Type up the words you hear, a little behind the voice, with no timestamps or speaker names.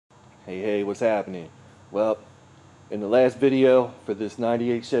Hey, what's happening? Well, in the last video for this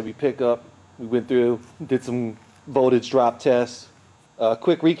 98 Chevy pickup, we went through, did some voltage drop tests.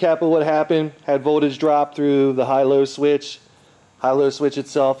 Quick recap of what happened. Had voltage drop through the high-low switch. High-low switch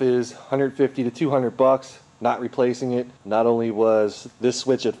itself is 150 to 200 bucks. Not replacing it. Not only was this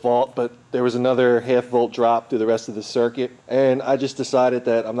switch at fault, but there was another half-volt drop through the rest of the circuit. And I just decided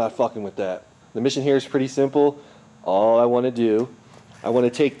that I'm not fucking with that. The mission here is pretty simple. All I want to do, I want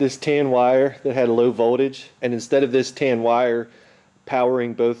to take this tan wire that had a low voltage, and instead of this tan wire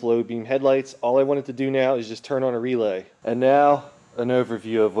powering both low beam headlights, all I wanted to do now is just turn on a relay. And now, an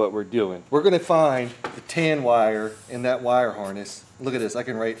overview of what we're doing. We're going to find the tan wire in that wire harness. Look at this, I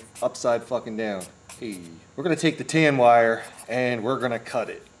can write upside fucking down. Hey. We're going to take the tan wire and we're going to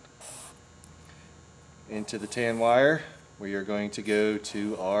cut it. Into the tan wire, we are going to go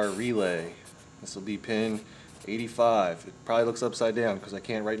to our relay. This will be pin 85. It probably looks upside down because I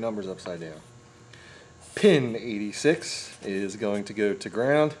can't write numbers upside down. Pin 86 is going to go to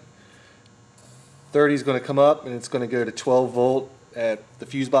ground. 30 is going to come up and it's going to go to 12 volt at the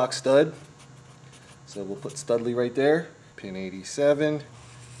fuse box stud. So we'll put Studley right there. Pin 87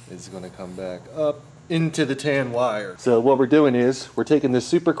 is going to come back up into the tan wire. So what we're doing is we're taking this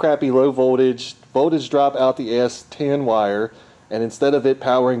super crappy low voltage drop out the ass tan wire, and instead of it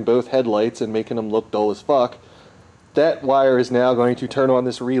powering both headlights and making them look dull as fuck, that wire is now going to turn on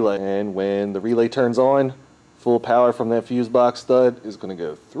this relay, and when the relay turns on, full power from that fuse box stud is going to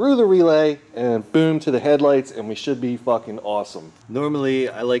go through the relay and boom to the headlights, and we should be fucking awesome. Normally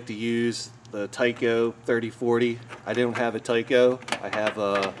I like to use the Tyco 3040. I don't have a Tyco. I have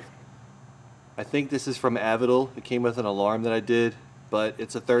a, I think this is from Avidal. It came with an alarm that I did, but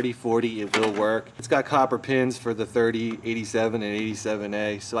it's a 3040. It will work. It's got copper pins for the 3087 and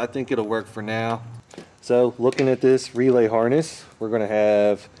 87A, so I think it'll work for now. So looking at this relay harness, we're going to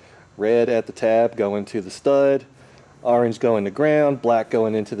have red at the tab going to the stud, orange going to ground, black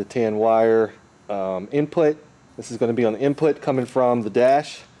going into the tan wire input. This is going to be on the input coming from the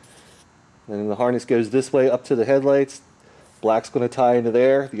dash. And then the harness goes this way up to the headlights. Black's going to tie into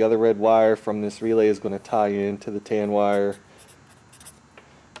there. The other red wire from this relay is going to tie into the tan wire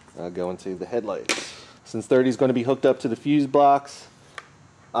going to the headlights. Since 30 is going to be hooked up to the fuse box,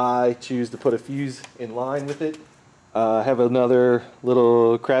 I choose to put a fuse in line with it. I have another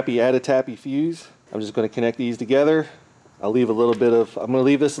little crappy add-a-tappy fuse. I'm just going to connect these together. I'll leave a little bit of, I'm going to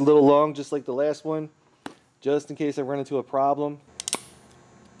leave this a little long just like the last one, just in case I run into a problem.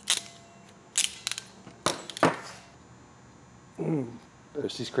 Oh,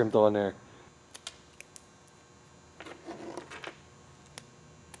 she's crimped on there.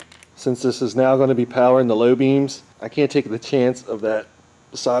 Since this is now going to be powering the low beams, I can't take the chance of that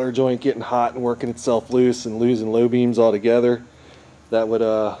solder joint getting hot and working itself loose and losing low beams altogether. That would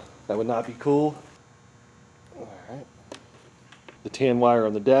not be cool. Alright. The tan wire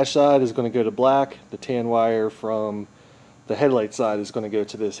on the dash side is going to go to black. The tan wire from the headlight side is going to go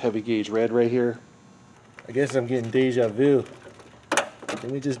to this heavy gauge red right here. I guess I'm getting deja vu.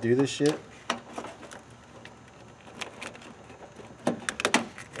 Can we just do this shit?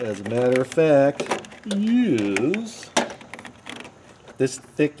 As a matter of fact, use this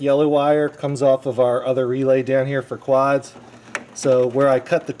thick yellow wire comes off of our other relay down here for quads. So where I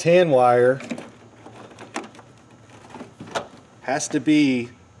cut the tan wire has to be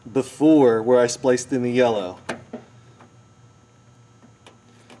before where I spliced in the yellow.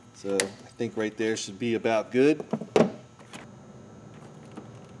 So I think right there should be about good.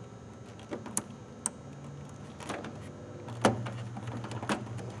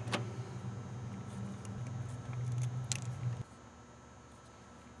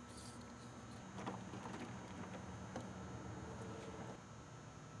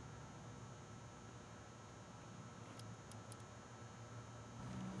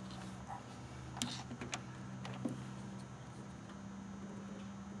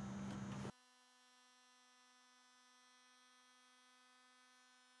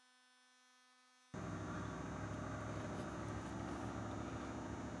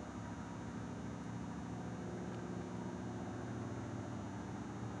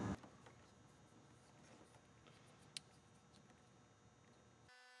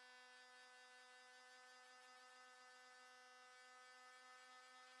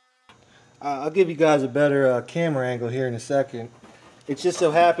 I'll give you guys a better camera angle here in a second. It just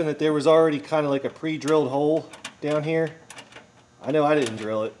so happened that there was already kind of like a pre-drilled hole down here. I know I didn't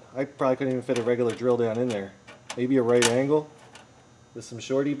drill it. I probably couldn't even fit a regular drill down in there. Maybe a right angle with some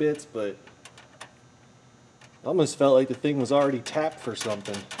shorty bits, but it almost felt like the thing was already tapped for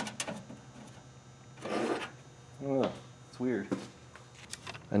something. I don't know. It's weird.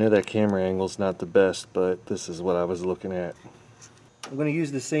 I know that camera angle's not the best, but this is what I was looking at. I'm going to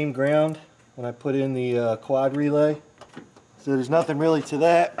use the same ground when I put in the quad relay. So there's nothing really to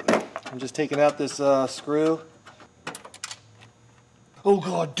that. I'm just taking out this screw. Oh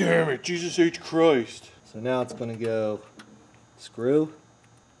god damn it, Jesus H. Christ. So now it's going to go screw,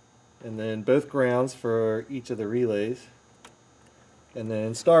 and then both grounds for each of the relays, and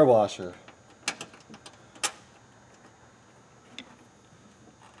then star washer.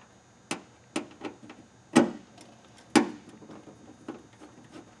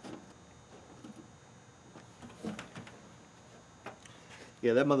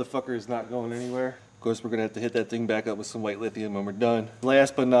 Yeah, that motherfucker is not going anywhere. Of course, we're gonna have to hit that thing back up with some white lithium when we're done.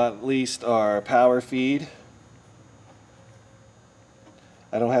 Last but not least, our power feed.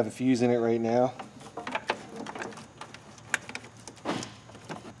 I don't have a fuse in it right now.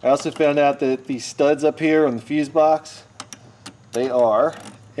 I also found out that these studs up here on the fuse box, they are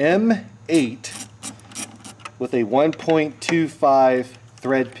M8 with a 1.25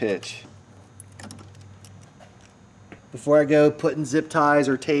 thread pitch. Before I go putting zip ties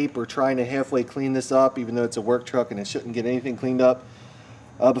or tape or trying to halfway clean this up, even though it's a work truck and it shouldn't get anything cleaned up,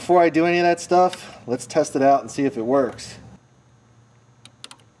 before I do any of that stuff, let's test it out and see if it works.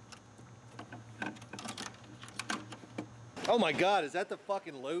 Oh my god, is that the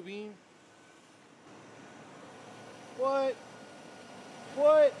fucking low beam? What?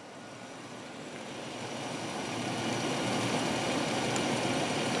 What?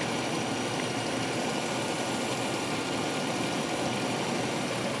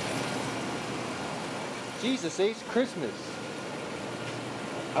 Jesus H. Christmas.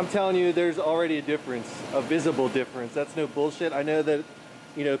 I'm telling you, there's already a difference, a visible difference. That's no bullshit. I know that,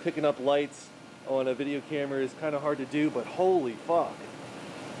 you know, picking up lights on a video camera is kind of hard to do, but holy fuck.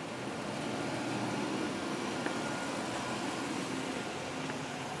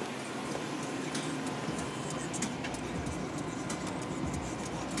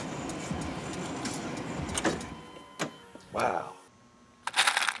 Wow.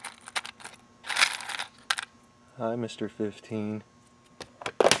 Hi, Mr. 15.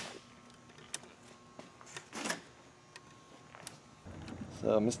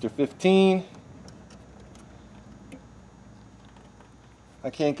 So, Mr. 15, I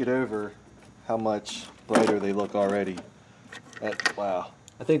can't get over how much brighter they look already. Wow.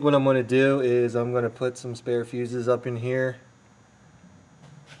 I think what I'm going to do is I'm going to put some spare fuses up in here,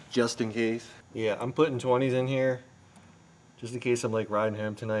 just in case. Yeah, I'm putting 20s in here, just in case I'm like riding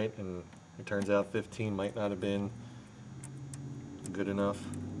home tonight and it turns out 15 might not have been good enough.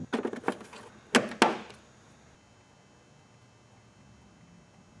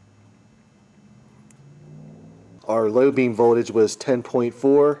 Our low beam voltage was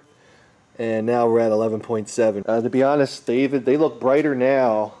 10.4 and now we're at 11.7. To be honest, they look brighter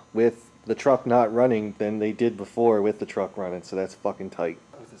now with the truck not running than they did before with the truck running, so that's fucking tight.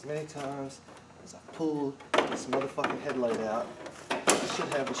 With as many times as I pulled this motherfucking headlight out, I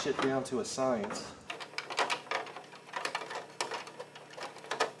should have the shit down to a science.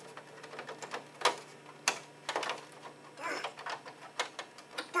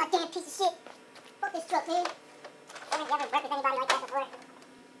 Goddamn piece of shit. Fuck this truck, man. I ain't never worked with anybody like that before.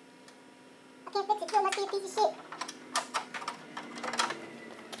 I can't fix it, too. It must be a piece of shit.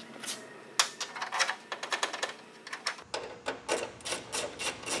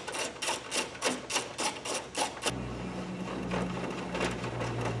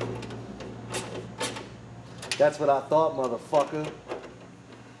 That's what I thought, motherfucker.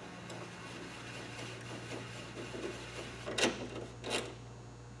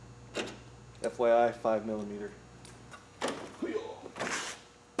 FYI, 5mm.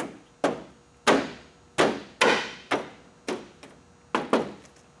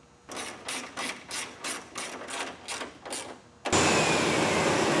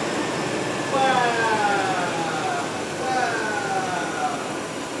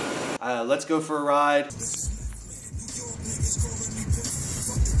 Let's go for a ride.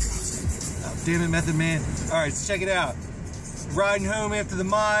 Damn it, Method Man. Alright, so check it out. Riding home after the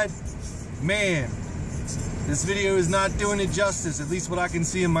mod. Man, this video is not doing it justice, at least what I can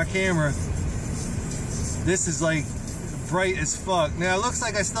see in my camera. This is like bright as fuck. Now it looks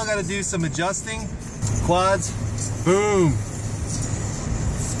like I still gotta do some adjusting. Quads, boom.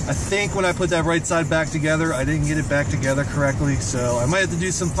 I think when I put that right side back together, I didn't get it back together correctly, so I might have to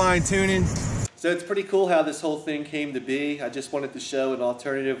do some fine tuning. So it's pretty cool how this whole thing came to be. I just wanted to show an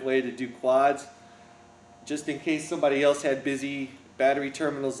alternative way to do quads, just in case somebody else had busy battery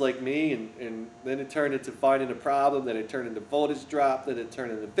terminals like me, and then it turned into finding a problem, then it turned into voltage drop, then it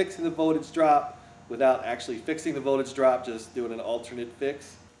turned into fixing the voltage drop without actually fixing the voltage drop, just doing an alternate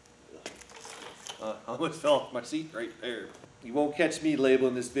fix. I almost fell off my seat right there. You won't catch me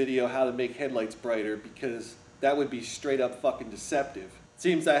labeling this video how to make headlights brighter because that would be straight up fucking deceptive.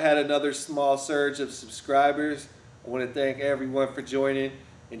 Seems I had another small surge of subscribers. I want to thank everyone for joining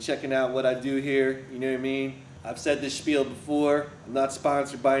and checking out what I do here, you know what I mean? I've said this spiel before, I'm not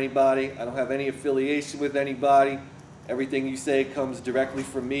sponsored by anybody, I don't have any affiliation with anybody. Everything you say comes directly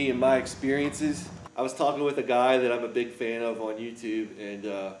from me and my experiences. I was talking with a guy that I'm a big fan of on YouTube,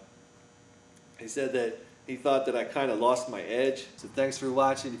 and he said that he thought that I kind of lost my edge. So thanks for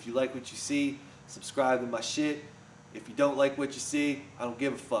watching. If you like what you see, subscribe to my shit. If you don't like what you see, I don't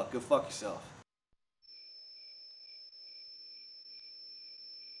give a fuck. Go fuck yourself.